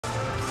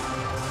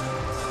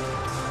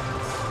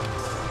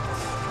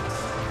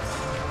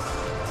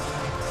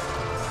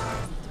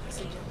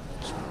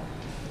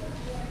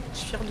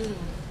fier de nous.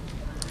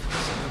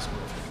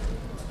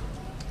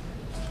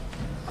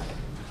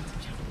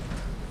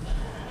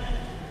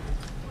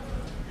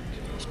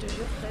 Je te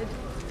jure, Fred,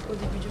 au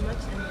début du match,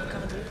 il m'a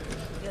regardé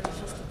et à la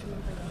fin, c'était plus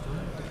même pas grave.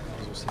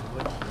 Ils ont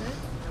célébré. Ouais.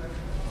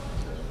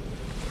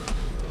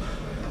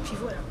 Puis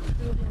voilà,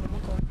 pleuré à un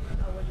moment quand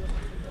Awa lui est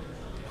rentré dedans.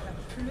 Elle a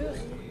pleuré.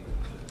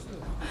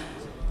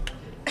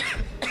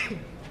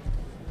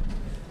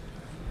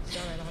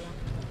 Tiens, alors là,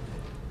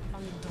 on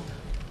est dedans.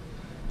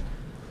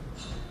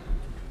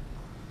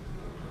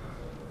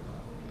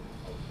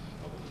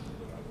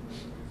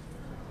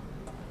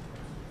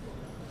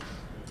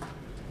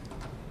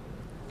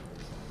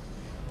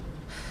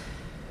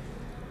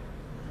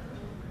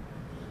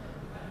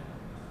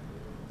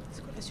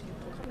 C'est quoi la suite du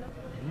programme là?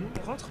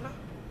 On rentre là?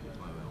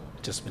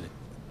 Just a minute.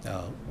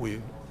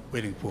 We're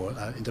waiting for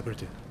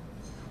interpreter.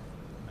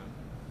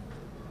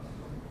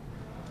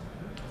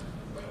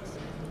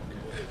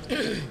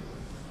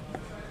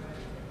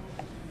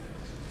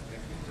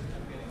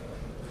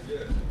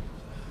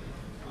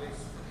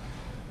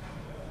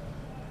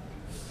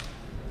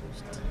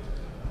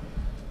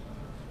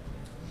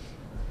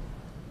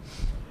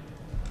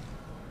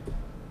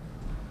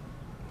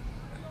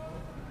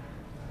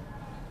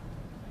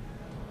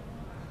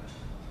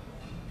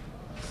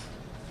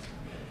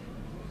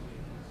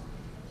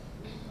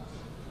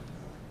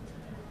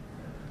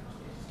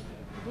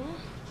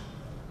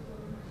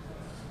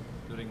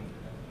 Du ringer.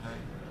 Hej.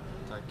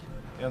 Tack.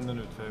 1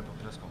 minut för jag är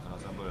på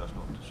presskonferensen. Börjar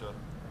snart. Kör.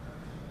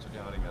 Så kan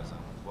jag ringa sen.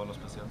 Var det något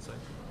speciellt säg?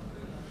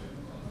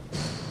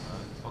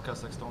 Och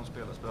Kazakstan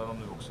spelar de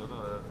nu också?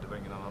 Eller? Det var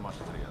ingen annan match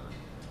i 3 eller?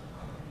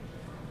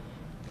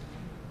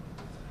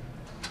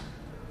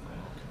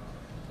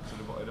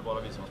 Så är det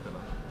bara vi som har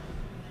spelat?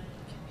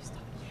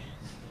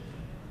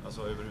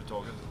 Alltså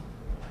överhuvudtaget?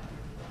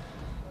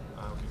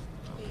 Ah, okej.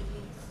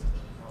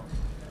 Ja.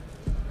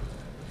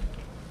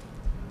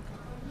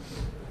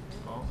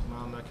 Ja,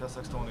 men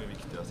Kazakstan är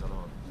viktigast i alla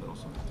fall för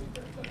oss.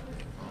 Ja.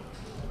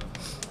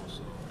 Och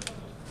så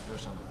gör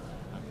sen.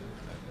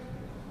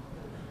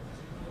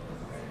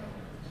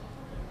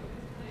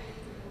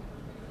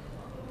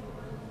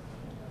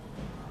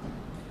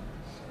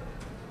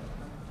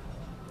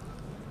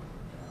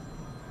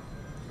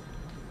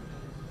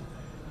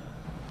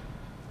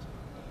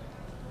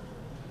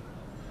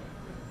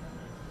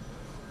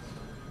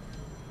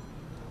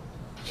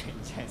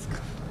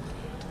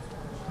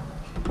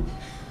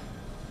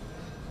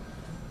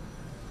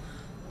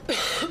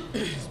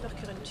 J'espère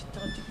qu'il y aura une petite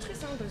traductrice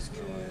parce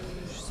que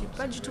je sais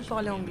pas du tout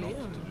parler anglais.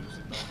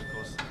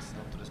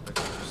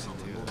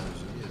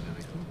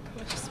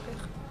 Ouais,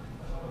 j'espère.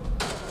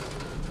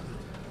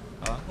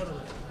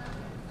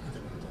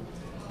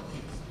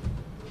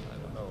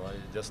 I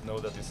just know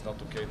that it's not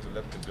okay to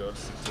let the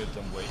girls sit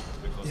and wait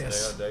because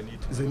Yes. they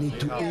need to They need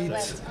to have-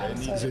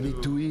 eat. They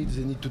need to eat.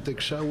 They need to take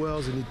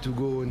showers. They need to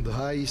go in the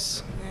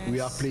ice. We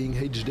are playing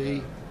each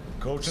day.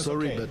 Coach is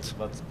Sorry, okay,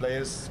 but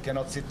players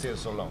cannot sit here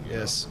so long. you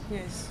yes,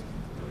 Yes.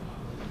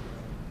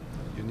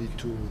 you need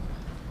to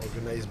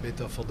organize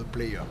better for the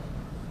player.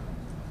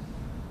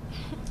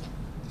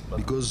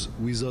 Because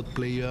without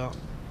player,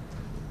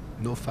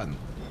 no fun. know.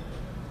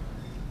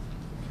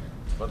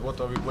 But what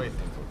are we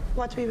waiting for?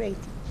 What we wait.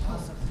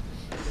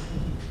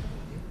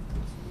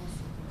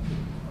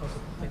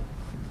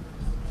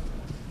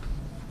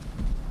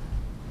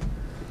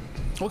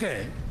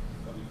 Okay.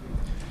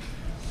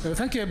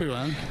 Thank you,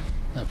 everyone,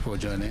 for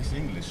joining. It's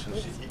English. So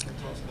he can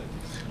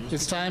translate.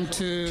 It's time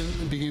to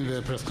begin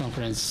the press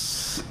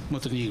conference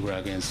Montenegro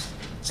against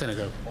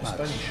Senegal. match.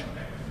 Spanish.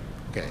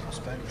 Okay.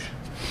 Spanish.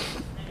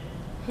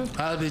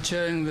 I'll be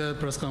chairing the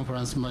press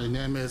conference. My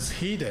name is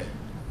Hide.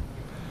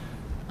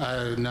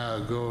 I'll now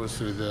go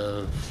through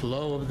the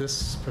flow of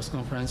this press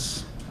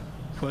conference.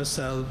 First,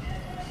 I'll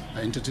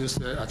introduce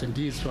the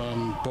attendees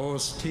from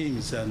both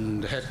teams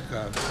and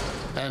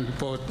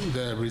report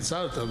the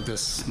result of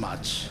this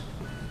match.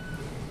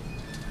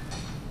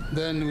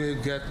 Then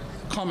we'll get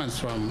comments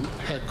from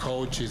head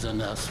coaches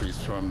and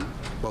athletes from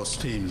both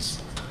teams,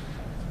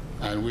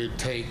 and we'll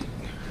take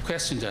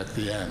questions at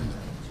the end.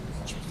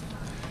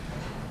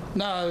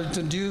 Now I'll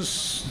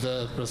introduce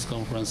the press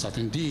conference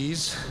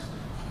attendees.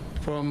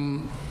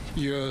 From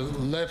your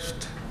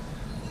left,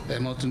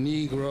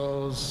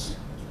 Montenegro's,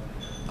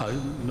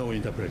 no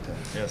interpreter,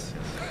 Yes.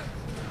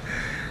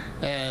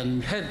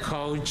 and head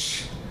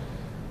coach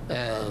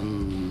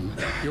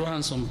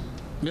Johansson,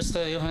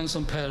 Mr.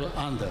 Johansson Per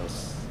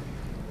Anders,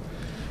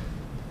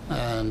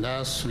 and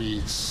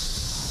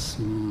athletes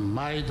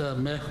Maida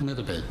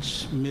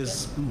Mehmetovic,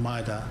 Ms.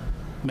 Maida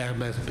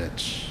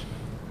Mehmetovic.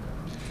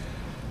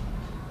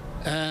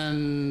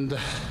 And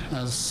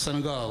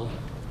Senegal,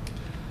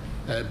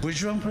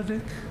 Bourgeois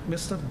Frederick,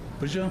 Mr.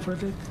 Bourgeois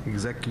Frederick?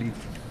 Exactly.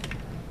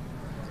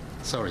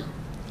 Sorry.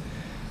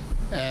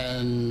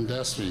 And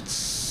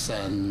athletes,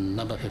 and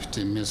number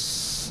 15,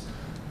 Miss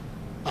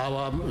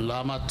Awa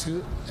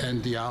Lamatu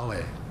and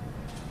Diawe.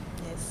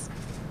 Yes.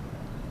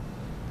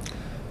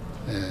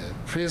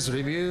 Please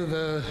review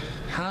the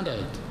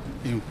handout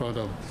in front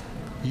of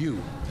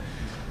you.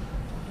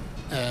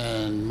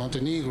 And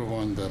Montenegro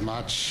won the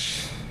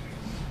match.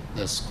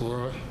 The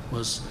score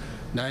was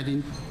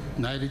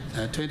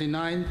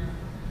 29-25.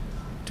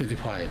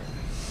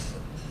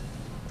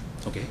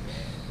 Okay.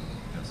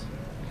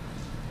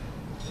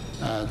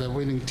 The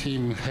winning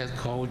team head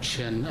coach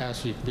and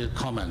athlete will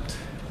comment.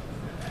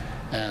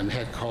 And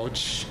head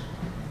coach,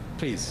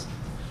 please.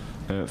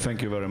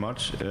 Thank you very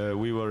much.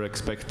 We were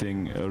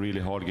expecting a really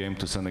hard game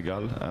to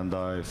Senegal, and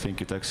I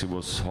think it actually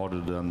was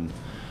harder than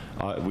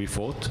we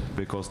thought,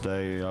 because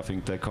I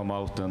think they come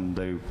out and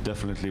they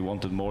definitely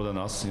wanted more than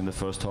us in the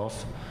first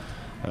half,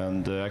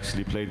 and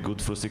actually played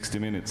good for 60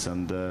 minutes,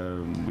 and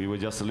we were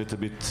just a little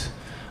bit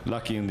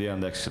lucky in the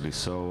end actually.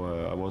 So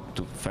I want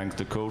to thank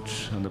the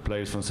coach and the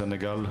players from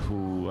Senegal,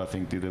 who I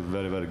think did a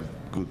very, very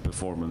good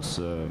performance.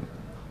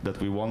 That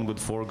we won with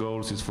 4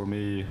 goals is, for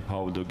me,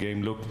 how the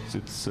game looked.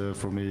 It's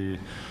for me,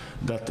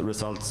 that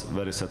result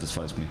very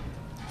satisfies me.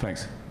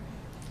 Thanks.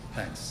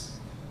 Thanks.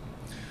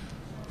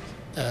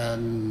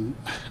 And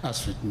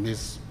as with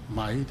Ms.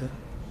 Maida.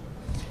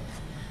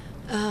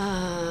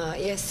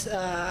 Yes,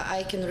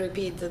 I can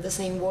repeat the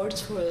same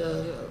words for,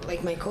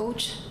 like my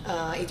coach.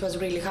 It was a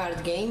really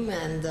hard game,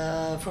 and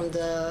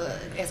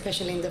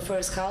especially in the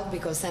first half,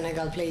 because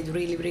Senegal played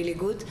really, really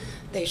good.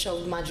 They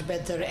showed much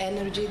better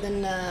energy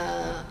than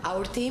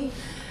our team.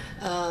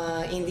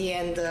 In the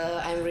end,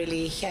 I'm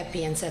really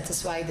happy and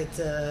satisfied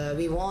that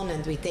we won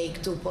and we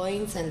take 2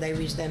 points, and I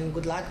wish them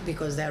good luck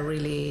because they're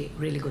really,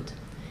 really good.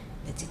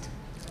 That's it.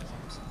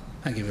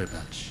 Thank you very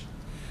much.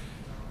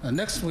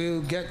 Next,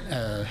 we'll get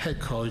head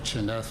coach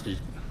and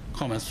athlete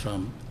comments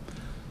from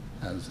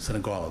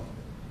Senegal.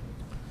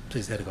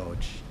 Please, head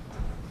coach.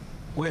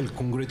 Well,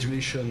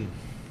 congratulations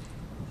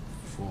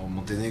for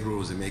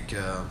Montenegro. They make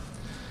a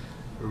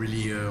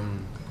really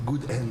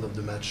good end of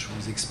the match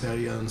with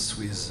experience,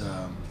 with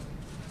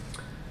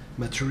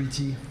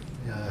maturity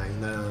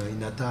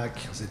in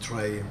attack. They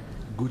try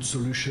good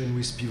solution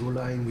with pivot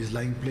line, with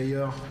line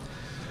player.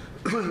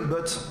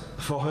 But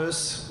for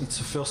us, it's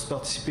the first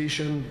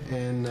participation,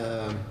 and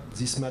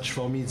this match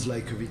for me is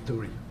like a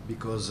victory,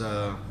 because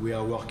we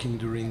are working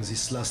during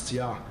this last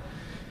year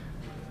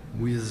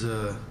with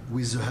the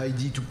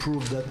idea to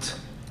prove that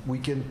we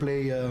can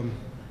play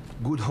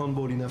good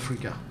handball in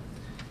Africa.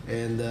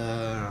 And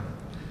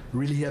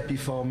really happy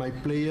for my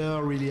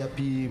player, really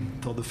happy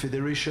for the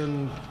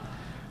federation.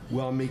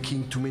 We are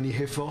making too many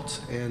efforts,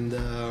 and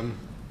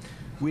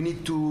we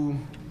need to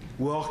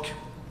work.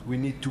 We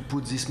need to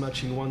put this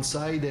match in one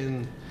side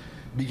and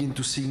begin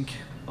to think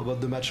about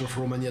the match of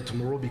Romania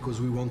tomorrow, because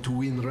we want to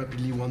win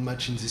rapidly one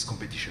match in this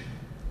competition.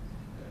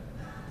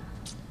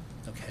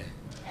 Okay.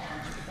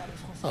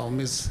 Alors,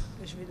 Ms.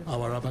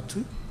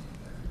 Awarabatou.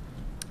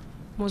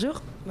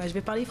 Bonjour, je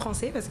vais parler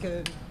français parce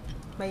que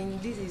my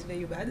English is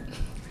very bad.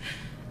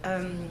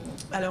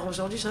 Alors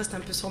aujourd'hui, je reste un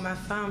peu sur ma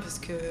faim parce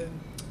que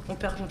on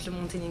perd contre le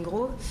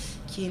Montenegro,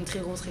 qui est une très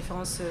grosse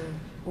référence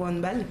au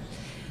handball.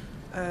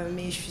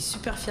 Mais je suis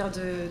super fière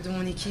de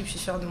mon équipe, je suis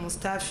fière de mon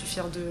staff, je suis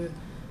fière de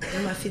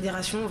ma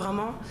fédération,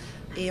 vraiment.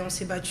 Et on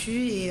s'est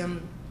battu, et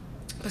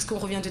parce qu'on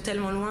revient de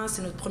tellement loin,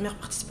 c'est notre première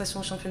participation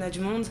au championnat du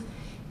monde.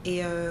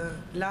 Et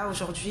là,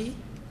 aujourd'hui,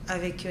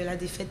 avec la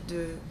défaite,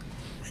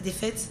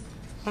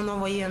 on a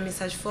envoyé un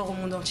message fort au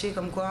monde entier,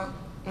 comme quoi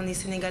on est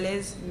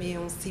sénégalaise, mais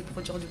on sait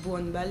produire du beau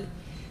handball,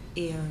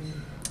 et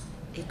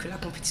que la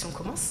compétition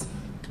commence.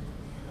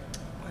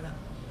 Voilà.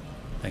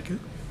 Thank you.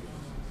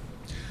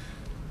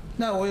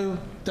 Now we'll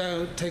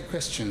take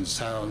questions.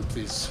 So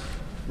please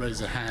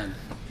raise a hand.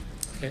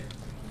 Okay.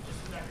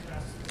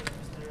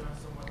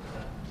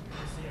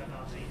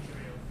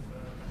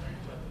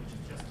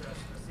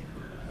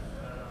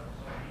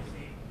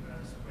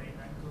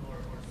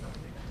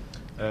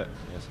 Yes.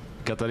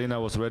 Katarina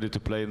was ready to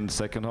play in the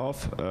second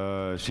half.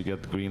 She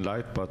got green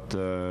light, but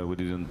we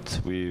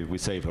didn't. We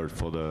saved her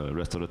for the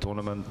rest of the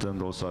tournament,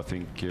 and also I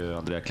think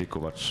Andrea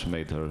Klikovac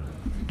made her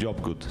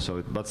job good.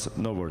 So, but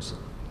no worries.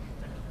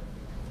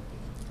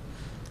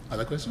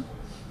 Other question?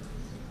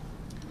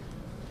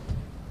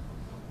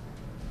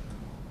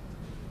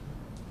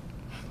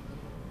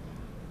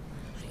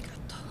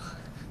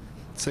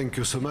 Thank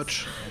you so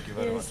much. Thank you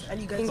very Yes,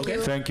 much. Okay.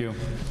 Thank you.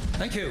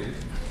 Thank you.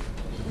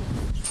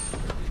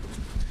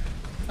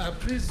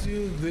 Please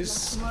use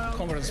this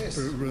conference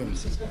room.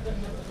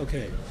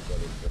 Okay.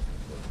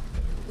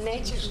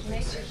 Nature.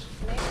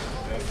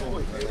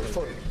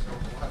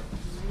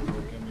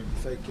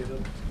 Fake it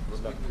up.